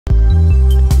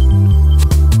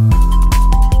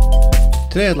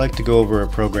Today I'd like to go over a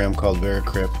program called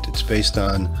VeraCrypt. It's based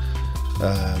on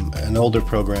an older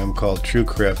program called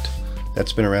TrueCrypt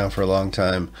that's been around for a long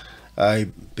time.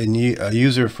 I've been a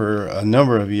user for a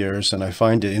number of years and I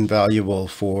find it invaluable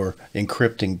for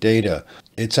encrypting data.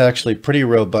 It's actually pretty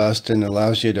robust and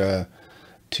allows you to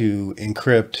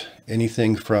encrypt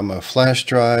anything from a flash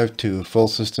drive to a full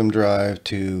system drive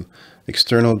to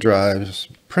external drives,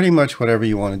 pretty much whatever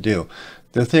you want to do.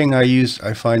 The thing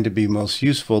I find to be most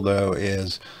useful though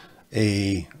is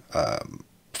a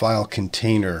file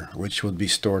container, which would be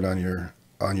stored on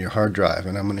your hard drive,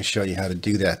 and I'm going to show you how to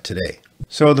do that today.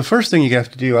 So the first thing you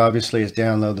have to do obviously is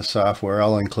download the software.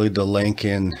 I'll include the link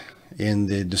in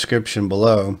the description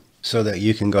below so that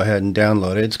you can go ahead and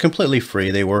download it. It's completely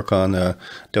free. They work on a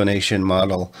donation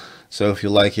model. So if you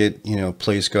like it,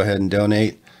 please go ahead and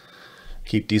donate.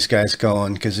 Keep these guys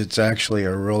going because it's actually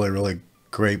a really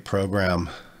great program.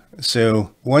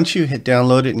 So once you hit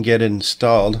download it and get it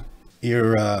installed,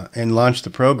 and launch the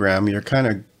program, you're kind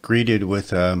of greeted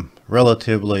with a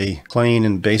relatively plain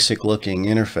and basic looking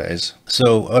interface.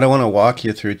 So what I want to walk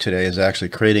you through today is actually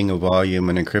creating a volume,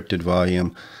 an encrypted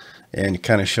volume, and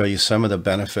kind of show you some of the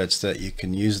benefits that you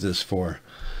can use this for.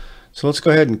 So let's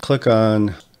go ahead and click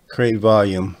on create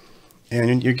volume,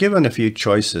 and you're given a few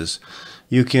choices.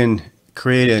 You can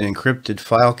create an encrypted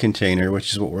file container,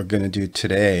 which is what we're going to do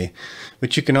today,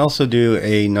 but you can also do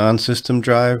a non-system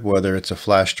drive, whether it's a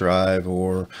flash drive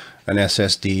or an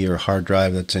SSD or hard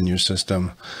drive that's in your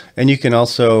system. And you can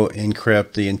also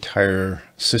encrypt the entire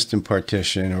system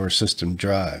partition or system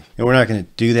drive. And we're not going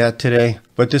to do that today,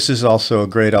 but this is also a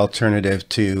great alternative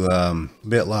to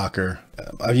BitLocker.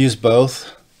 I've used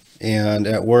both, and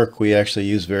at work we actually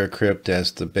use VeraCrypt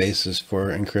as the basis for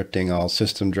encrypting all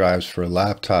system drives for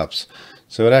laptops.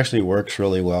 So it actually works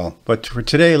really well. But for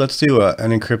today, let's do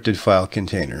an encrypted file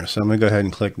container. So I'm going to go ahead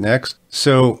and click next.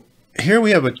 So here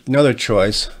we have another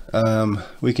choice.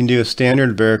 We can do a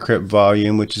standard VeraCrypt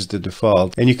volume, which is the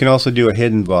default, and you can also do a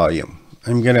hidden volume.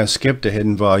 I'm going to skip the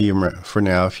hidden volume for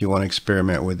now. If you want to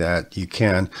experiment with that, you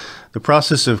can. The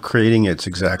process of creating it's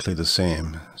exactly the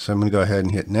same. So I'm going to go ahead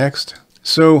and hit next.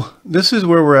 So this is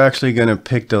where we're actually going to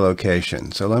pick the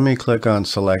location. So let me click on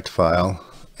select file,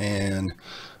 and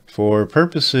for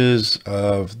purposes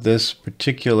of this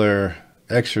particular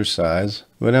exercise,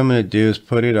 what I'm going to do is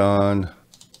put it on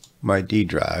my D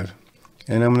drive,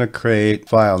 and I'm going to create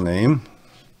file name.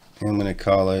 I'm going to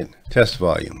call it test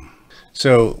volume.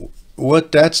 So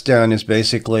what that's done is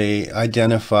basically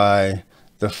identify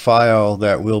the file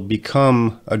that will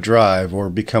become a drive or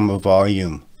become a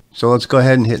volume. So let's go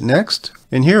ahead and hit next.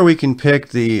 And here we can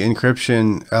pick the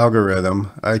encryption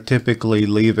algorithm. I typically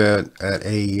leave it at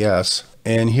AES.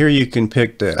 And here you can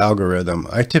pick the algorithm.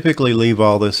 I typically leave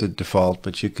all this at default,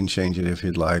 but you can change it if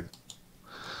you'd like.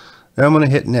 Now I'm going to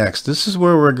hit next. This is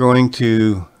where we're going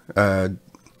to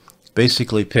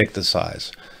basically pick the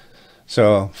size.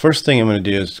 So first thing I'm going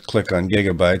to do is click on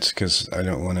gigabytes because I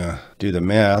don't want to do the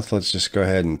math. Let's just go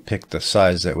ahead and pick the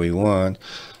size that we want.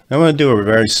 I'm going to do a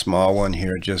very small one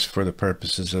here just for the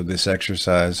purposes of this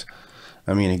exercise.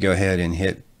 I'm going to go ahead and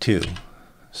hit 2.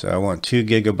 So I want 2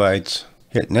 gigabytes.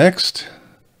 Hit next,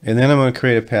 and then I'm going to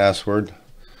create a password.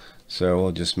 So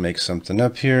we'll just make something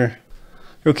up here.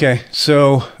 Okay,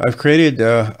 so I've created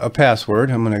a password.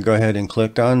 I'm going to go ahead and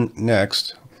click on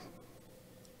next.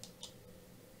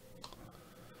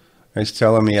 It's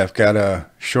telling me I've got a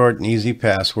short and easy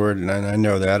password, and I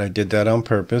know that. I did that on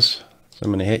purpose. So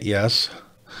I'm going to hit yes.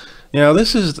 Now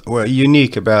this is what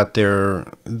unique about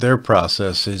their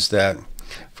process is that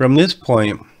from this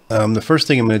point, the first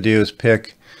thing I'm going to do is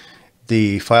pick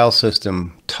the file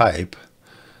system type.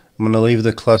 I'm going to leave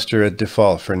the cluster at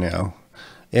default for now.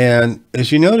 And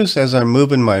as you notice, as I'm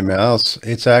moving my mouse,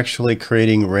 it's actually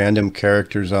creating random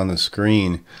characters on the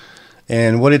screen.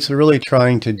 And what it's really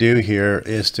trying to do here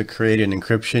is to create an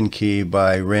encryption key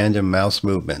by random mouse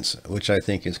movements, which I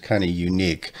think is kind of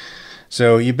unique.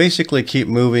 So you basically keep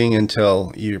moving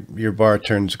until your bar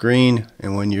turns green,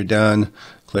 and when you're done,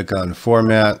 click on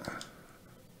format,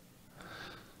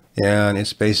 and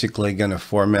it's basically going to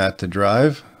format the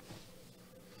drive.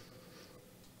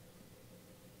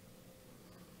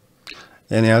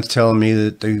 And now it's telling me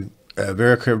that the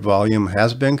VeraCrypt volume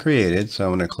has been created, so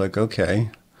I'm going to click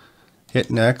OK,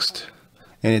 hit next,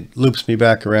 and it loops me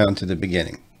back around to the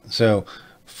beginning. So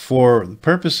for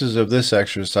purposes of this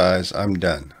exercise, I'm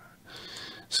done.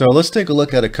 So let's take a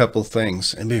look at a couple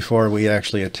things before we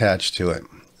actually attach to it.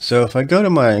 So if I go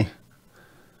to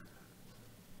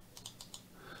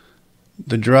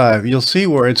the drive, you'll see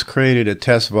where it's created a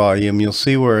test volume. You'll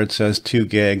see where it says 2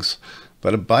 gigs.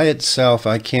 But by itself,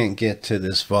 I can't get to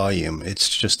this volume.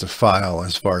 It's just a file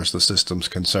as far as the system's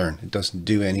concerned. It doesn't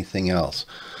do anything else.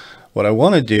 What I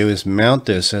want to do is mount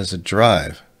this as a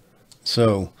drive.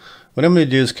 So what I'm going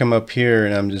to do is come up here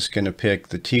and I'm just going to pick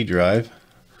the T drive.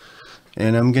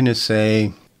 And I'm going to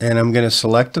say, and I'm going to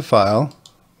select the file.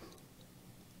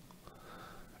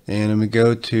 And I'm going to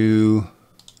go to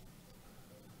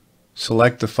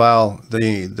select the file,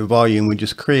 the volume we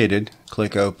just created,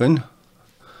 click open.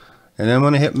 And then I'm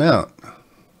going to hit mount.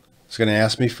 It's going to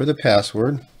ask me for the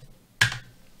password.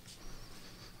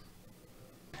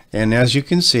 And as you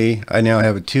can see, I now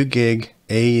have a 2 gig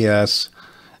AES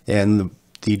and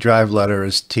the drive letter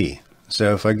is T.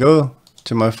 So if I go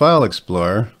to my file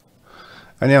explorer,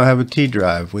 I now have a T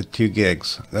drive with 2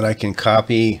 gigs that I can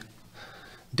copy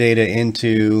data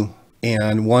into,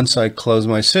 and once I close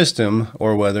my system,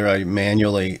 or whether I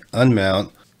manually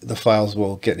unmount, the files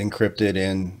will get encrypted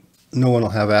and no one will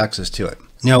have access to it.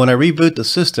 Now when I reboot the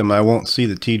system, I won't see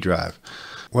the T drive.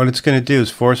 What it's going to do is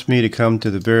force me to come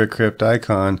to the VeraCrypt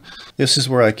icon. This is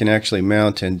where I can actually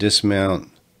mount and dismount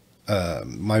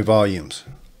my volumes.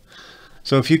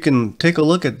 So if you can take a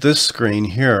look at this screen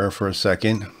here for a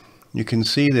second, you can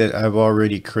see that I've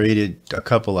already created a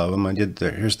couple of them.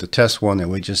 Here's the test one that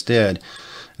we just did.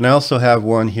 And I also have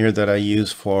one here that I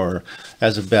use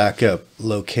as a backup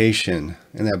location.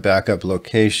 And that backup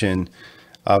location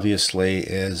obviously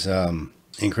is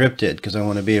encrypted, because I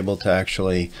want to be able to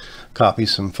actually copy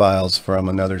some files from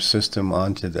another system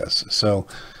onto this. So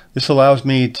this allows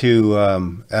me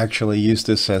to actually use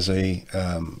this as a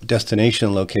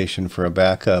destination location for a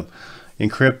backup,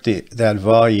 encrypt that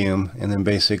volume, and then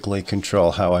basically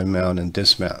control how I mount and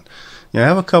dismount. Now I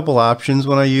have a couple options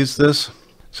when I use this.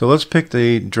 So let's pick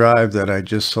the drive that I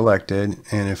just selected,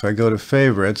 and if I go to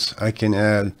favorites, I can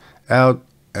add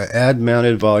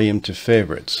mounted volume to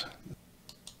favorites.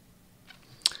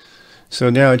 So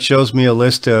now it shows me a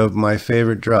list of my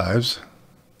favorite drives,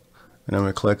 and I'm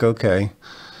going to click OK.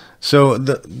 So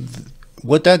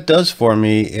what that does for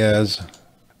me is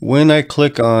when I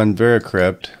click on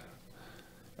VeraCrypt,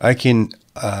 I can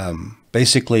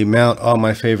basically mount all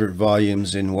my favorite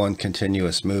volumes in one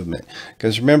continuous movement.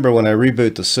 Because remember, when I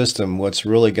reboot the system, what's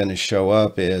really going to show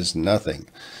up is nothing.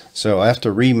 So I have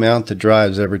to remount the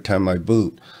drives every time I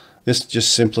boot. This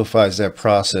just simplifies that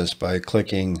process by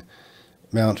clicking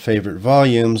mount favorite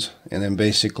volumes, and then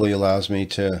basically allows me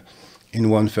to, in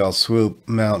one fell swoop,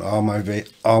 mount all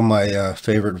my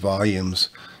favorite volumes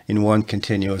in one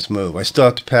continuous move. I still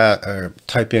have to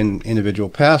type in individual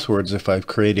passwords if I've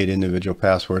created individual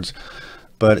passwords,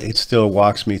 but it still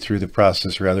walks me through the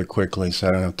process rather quickly, so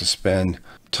I don't have to spend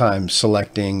time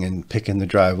selecting and picking the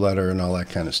drive letter and all that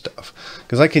kind of stuff,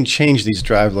 because I can change these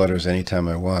drive letters anytime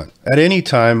I want. At any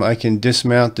time I can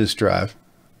dismount this drive,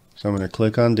 so I'm going to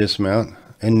click on dismount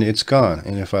and it's gone.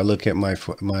 And if I look at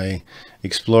my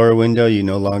Explorer window, you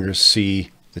no longer see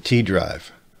the T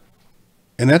drive.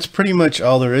 And that's pretty much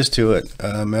all there is to it.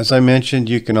 As I mentioned,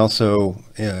 you can also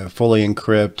fully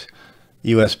encrypt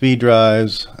USB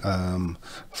drives,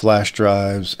 flash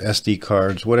drives, SD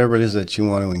cards, whatever it is that you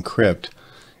want to encrypt.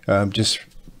 Just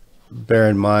bear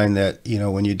in mind that,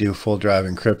 when you do full drive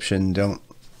encryption,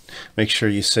 make sure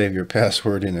you save your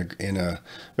password in a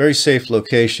very safe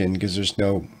location, because there's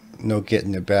no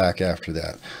getting it back after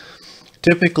that.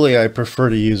 Typically, I prefer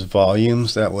to use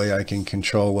volumes. That way I can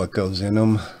control what goes in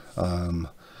them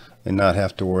and not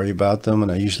have to worry about them.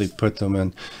 And I usually put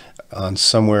them on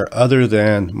somewhere other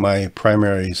than my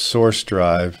primary source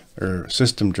drive or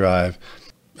system drive.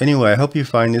 Anyway, I hope you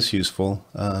find this useful.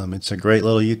 It's a great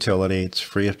little utility. It's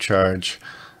free of charge.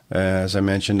 As I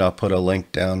mentioned, I'll put a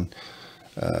link down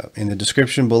in the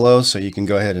description below, so you can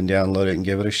go ahead and download it and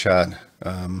give it a shot.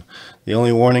 The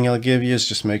only warning I'll give you is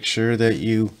just make sure that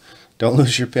you don't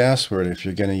lose your password if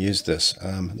you're going to use this.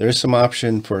 There's some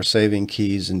option for saving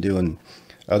keys and doing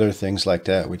other things like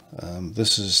that.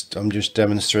 I'm just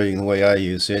demonstrating the way I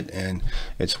use it, and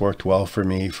it's worked well for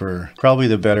me for probably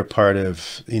the better part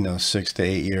of 6 to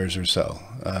 8 years or so.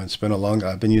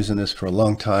 I've been using this for a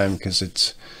long time because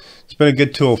it's been a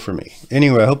good tool for me.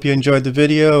 Anyway, I hope you enjoyed the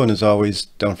video, and as always,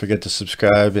 don't forget to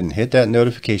subscribe and hit that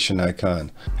notification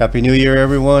icon. Happy New Year,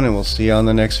 everyone, and we'll see you on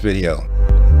the next video.